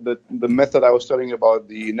 the method I was telling about,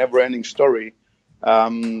 the never-ending story,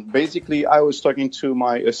 basically I was talking to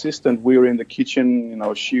my assistant. We were in the kitchen, I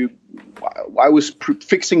was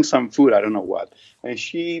fixing some food, I don't know what. And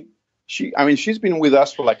she's been with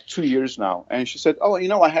us for like 2 years now. And she said, oh,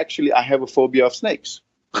 I have a phobia of snakes.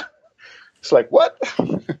 It's like, what?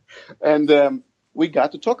 And we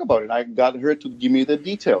got to talk about it. I got her to give me the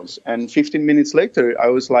details. And 15 minutes later, I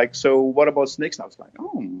was like, so what about snakes? And I was like,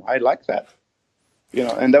 oh, I like that.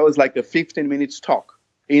 And that was like a 15 minutes talk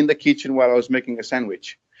in the kitchen while I was making a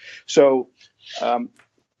sandwich. So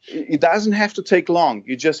it doesn't have to take long.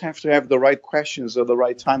 You just have to have the right questions at the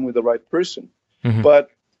right time with the right person. Mm-hmm. But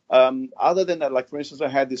other than that, like, for instance, I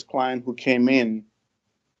had this client who came in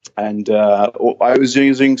and I was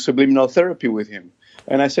using subliminal therapy with him.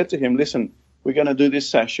 And I said to him, listen, we're going to do this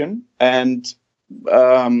session. And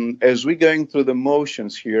as we're going through the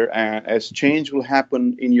motions here, as change will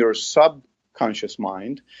happen in your subconscious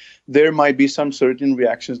mind, there might be some certain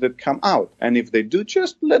reactions that come out. And if they do,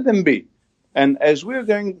 just let them be. And as we're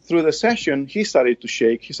going through the session, he started to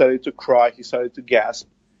shake, he started to cry, he started to gasp.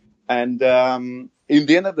 And in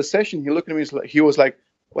the end of the session, he looked at me, he was like,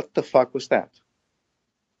 what the fuck was that?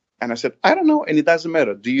 And I said, I don't know, and it doesn't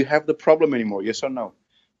matter. Do you have the problem anymore, yes or no?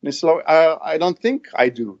 And he said, I don't think I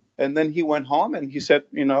do. And then he went home and he said,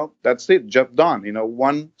 that's it, job done.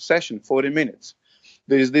 One session, 40 minutes.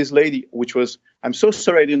 There's this lady, I'm so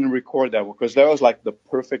sorry I didn't record that because that was like the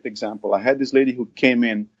perfect example. I had this lady who came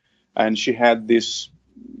in and she had this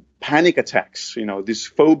panic attacks, this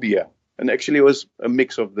phobia. And actually it was a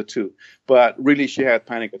mix of the two. But really she had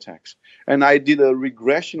panic attacks. And I did a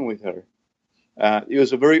regression with her. It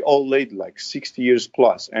was a very old lady, like 60 years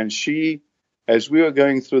plus. And she, as we were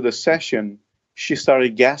going through the session, she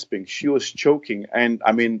started gasping. She was choking. And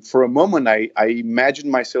I mean, for a moment, I imagined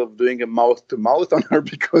myself doing a mouth to mouth on her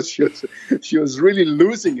because she was really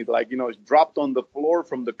losing it. Like, dropped on the floor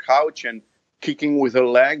from the couch and kicking with her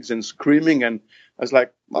legs and screaming. And I was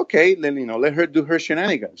like, okay, then, let her do her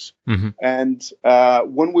shenanigans. Mm-hmm. And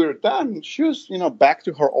when we were done, she was, back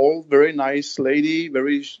to her old, very nice lady,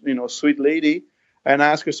 very, sweet lady. And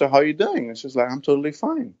I asked her, so how are you doing? And she's like, I'm totally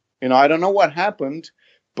fine. I don't know what happened,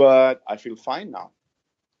 but I feel fine now.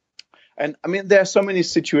 And I mean, there are so many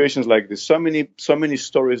situations like this, so many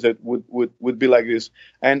stories that would be like this.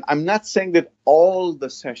 And I'm not saying that all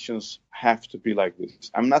the sessions have to be like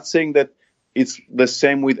this. I'm not saying that it's the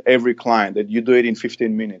same with every client, that you do it in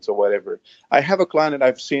 15 minutes or whatever. I have a client that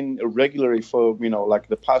I've seen regularly for, like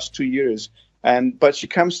the past 2 years. But she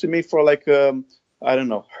comes to me for like, I don't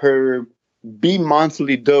know, her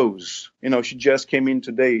bi-monthly dose. She just came in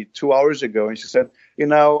today, 2 hours ago, and she said,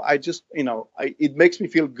 it makes me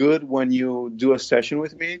feel good when you do a session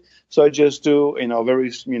with me. So I just do, a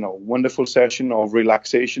very, wonderful session of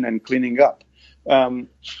relaxation and cleaning up.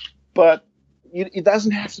 But it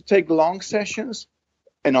doesn't have to take long sessions.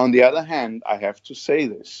 And on the other hand, I have to say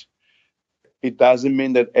this. It doesn't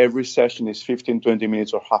mean that every session is 15, 20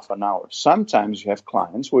 minutes or half an hour. Sometimes you have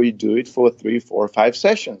clients where you do it for 3, 4, 5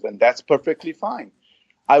 sessions, and that's perfectly fine.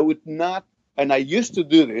 I would not, and I used to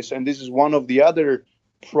do this, and this is one of the other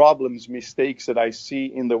mistakes that I see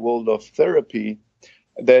in the world of therapy,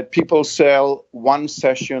 that people sell one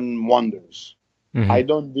session wonders. Mm-hmm. I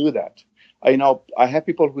don't do that. I have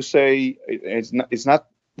people who say it's not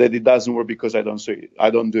that it doesn't work because I don't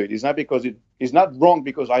do it. It's not because it's not wrong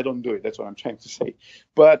because I don't do it. That's what I'm trying to say.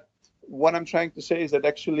 But what I'm trying to say is that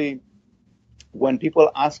actually, when people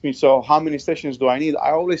ask me, so how many sessions do I need?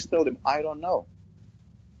 I always tell them, I don't know.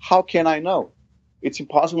 How can I know? It's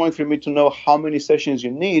impossible for me to know how many sessions you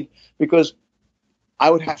need because I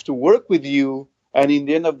would have to work with you. And in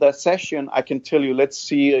the end of that session, I can tell you, let's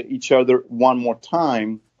see each other one more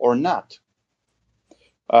time or not.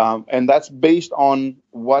 And that's based on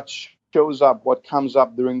what shows up, what comes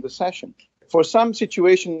up during the session. For some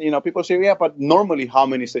situation, people say, yeah, but normally how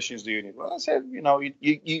many sessions do you need? Well, I said,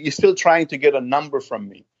 you're still trying to get a number from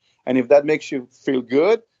me. And if that makes you feel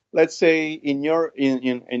good, let's say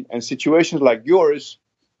in situations like yours,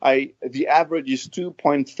 the average is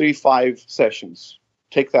 2.35 sessions.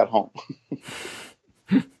 Take that home.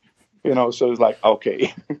 So it's like,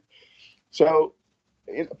 okay. So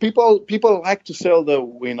people like to sell the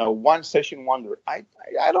one session wonder. I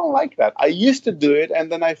don't like that. I used to do it,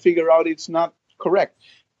 and then I figure out it's not correct.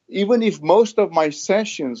 Even if most of my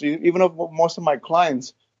sessions, even if most of my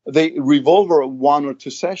clients, they revolve around 1 or 2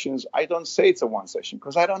 sessions, I don't say it's a one session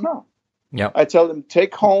because I don't know. Yeah. I tell them,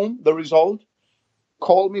 take home the result,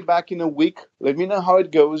 call me back in a week, let me know how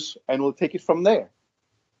it goes, and we'll take it from there.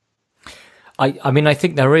 I mean, I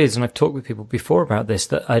think there is, and I've talked with people before about this,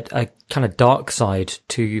 that a kind of dark side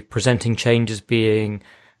to presenting change as being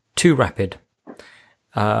too rapid,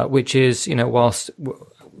 which is, whilst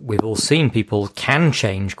we've all seen people can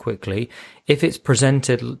change quickly, if it's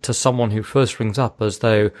presented to someone who first rings up as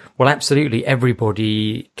though, well, absolutely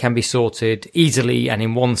everybody can be sorted easily and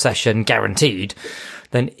in one session guaranteed,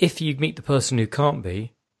 then if you meet the person who can't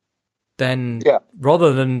be, then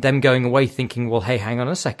rather than them going away thinking, well, hey, hang on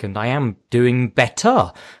a second, I am doing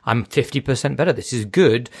better. I'm 50% better. This is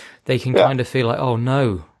good. They can kind of feel like, oh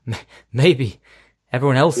no, maybe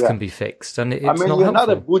everyone else can be fixed. And it's not you're not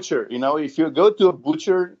a butcher. If you go to a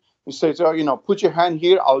butcher, you say, put your hand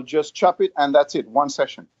here, I'll just chop it, and that's it. One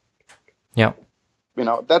session. Yeah.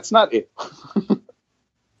 That's not it.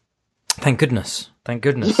 Thank goodness.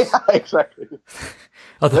 Yeah, exactly.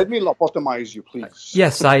 Let me lobotomize you, please.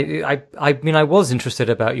 Yes, I mean, I was interested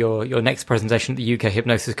about your next presentation at the UK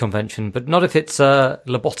Hypnosis Convention, but not if it's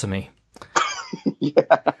lobotomy.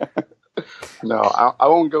 Yeah. No, I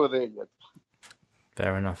won't go there yet.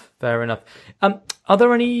 Fair enough. Are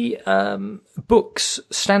there any books,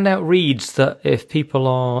 standout reads that if people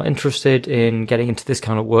are interested in getting into this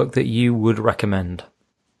kind of work that you would recommend?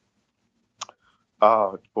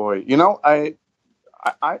 Oh boy, I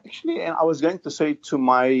actually, and I was going to say to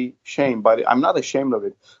my shame, but I'm not ashamed of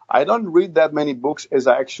it. I don't read that many books as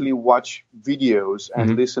I actually watch videos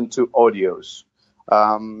and listen to audios.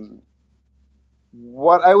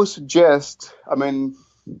 What I would suggest, I'm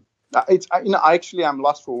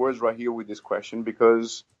lost for words right here with this question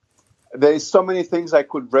because there's so many things I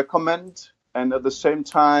could recommend, and at the same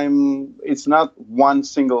time, it's not one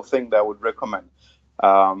single thing that I would recommend.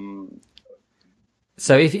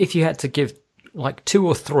 So if you had to give like 2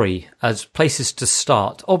 or 3 as places to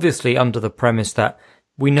start, obviously under the premise that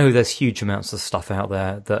we know there's huge amounts of stuff out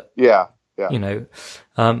there that,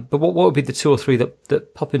 but what would be the 2 or 3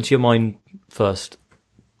 that pop into your mind first?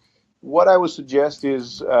 What I would suggest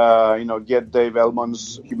is, get Dave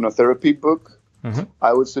Elmon's hypnotherapy book. Mm-hmm.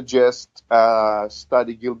 I would suggest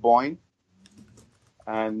study Gil Boyne.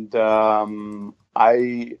 And I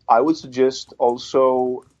would suggest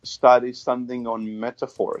also study something on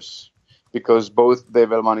metaphors, because both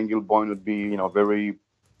Dave Elman and Gil Boyne would be, very,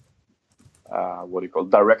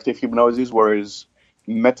 directive hypnosis, whereas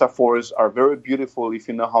metaphors are very beautiful if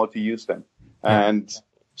you know how to use them. Yeah. And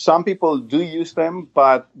some people do use them,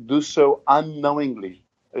 but do so unknowingly,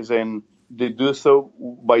 as in they do so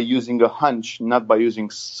by using a hunch, not by using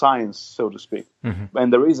science, so to speak. Mm-hmm.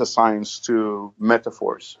 And there is a science to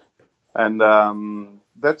metaphors. And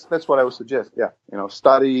that's what I would suggest. Yeah,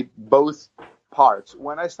 study both parts.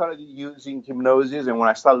 When I started using hypnosis and when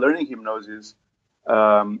I started learning hypnosis,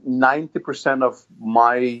 90% of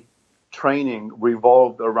my training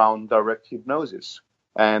revolved around direct hypnosis.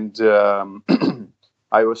 And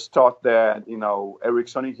I was taught that,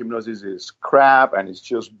 Ericksonian hypnosis is crap and it's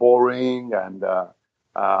just boring. And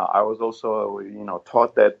I was also,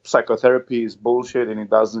 taught that psychotherapy is bullshit and it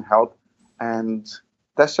doesn't help. And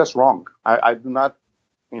that's just wrong. I do not,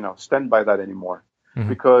 stand by that anymore,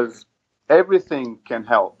 because everything can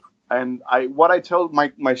help. And what I tell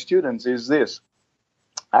my students is this: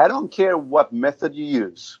 I don't care what method you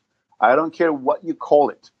use. I don't care what you call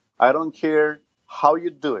it. I don't care how you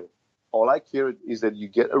do it. All I care is that you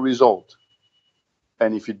get a result.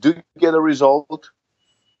 And if you do get a result,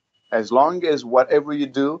 as long as whatever you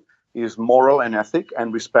do is moral and ethic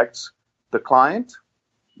and respects the client,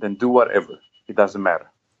 then do whatever. It doesn't matter.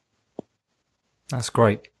 That's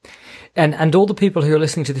great. And all the people who are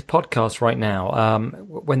listening to this podcast right now,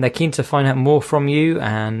 when they're keen to find out more from you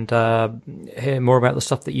and hear more about the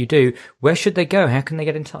stuff that you do, where should they go? How can they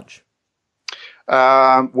get in touch?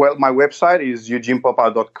 Well, my website is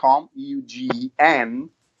eugenepopa.com,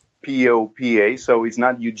 EUGENPOPA. So it's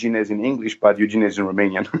not Eugene as in English, but Eugene as in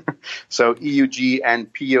Romanian. So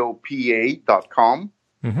EUGENPOPA.com.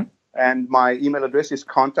 Mm-hmm. And my email address is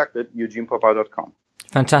contact@eugenepopa.com.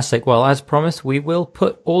 Fantastic. Well, as promised, we will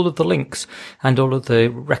put all of the links and all of the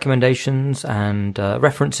recommendations and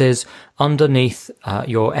references underneath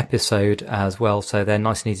your episode as well, so they're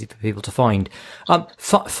nice and easy for people to find.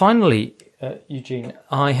 Finally, Eugene,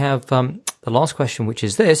 I have the last question, which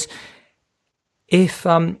is this. If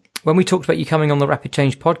When we talked about you coming on the Rapid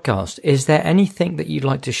Change podcast, is there anything that you'd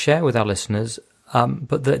like to share with our listeners,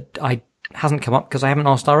 but that hasn't come up because I haven't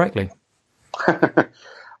asked directly?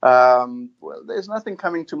 Well, there's nothing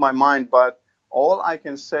coming to my mind, but all I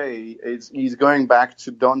can say is going back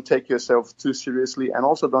to don't take yourself too seriously, and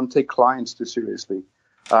also don't take clients too seriously.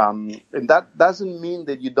 And that doesn't mean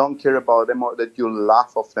that you don't care about them or that you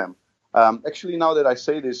laugh off them. Actually, now that I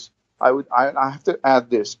say this, I have to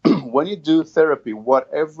add this. When you do therapy,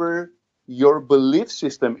 whatever your belief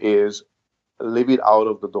system is, leave it out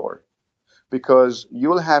of the door. Because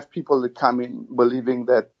you'll have people that come in believing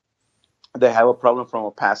that they have a problem from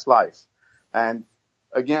a past life. And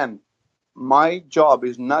again, my job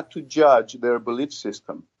is not to judge their belief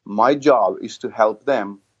system. My job is to help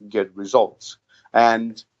them get results.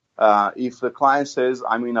 And if the client says,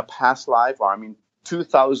 I'm in a past life, or I'm in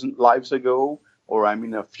 2,000 lives ago, or I'm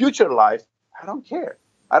in a future life, I don't care.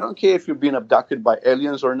 I don't care if you've been abducted by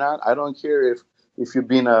aliens or not. I don't care if you've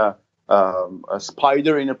been a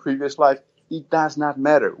spider in a previous life. It does not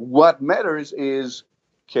matter. What matters is,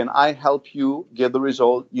 can I help you get the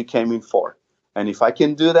result you came in for? And if I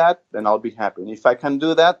can do that, then I'll be happy. And if I can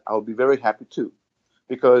do that, I'll be very happy too.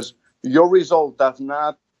 Because your result does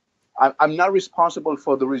not, I'm not responsible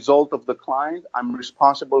for the result of the client. I'm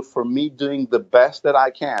responsible for me doing the best that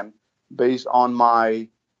I can based on my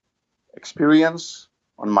experience,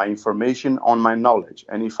 on my information, on my knowledge.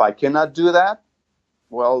 And if I cannot do that,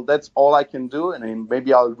 well, that's all I can do. And then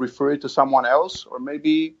maybe I'll refer it to someone else, or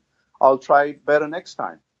maybe I'll try better next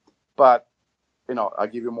time. But, I'll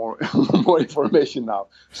give you more information now.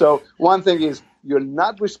 So one thing is, you're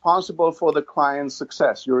not responsible for the client's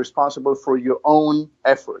success. You're responsible for your own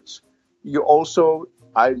efforts. You also,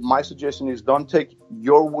 my suggestion is, don't take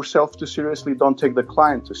yourself too seriously. Don't take the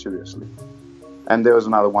client too seriously. And there was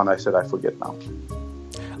another one I said I forget now.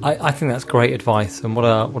 I think that's great advice, and what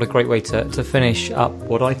a great way to finish up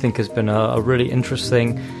what I think has been a really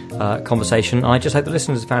interesting conversation. I just hope the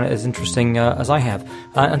listeners found it as interesting as I have.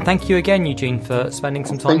 And thank you again, Eugene, for spending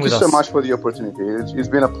some time with us. Thank you so much for the opportunity. It's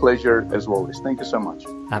been a pleasure as always. Thank you so much.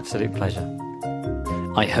 Absolute pleasure.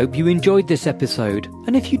 I hope you enjoyed this episode,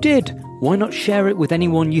 and if you did, why not share it with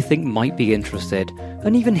anyone you think might be interested,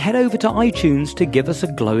 and even head over to iTunes to give us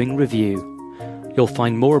a glowing review. You'll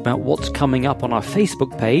find more about what's coming up on our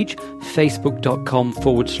Facebook page,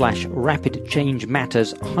 facebook.com/Rapid Change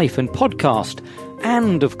Matters-podcast.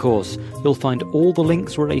 And, of course, you'll find all the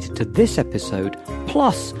links related to this episode,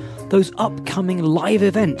 plus those upcoming live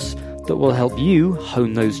events that will help you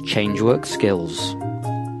hone those change work skills.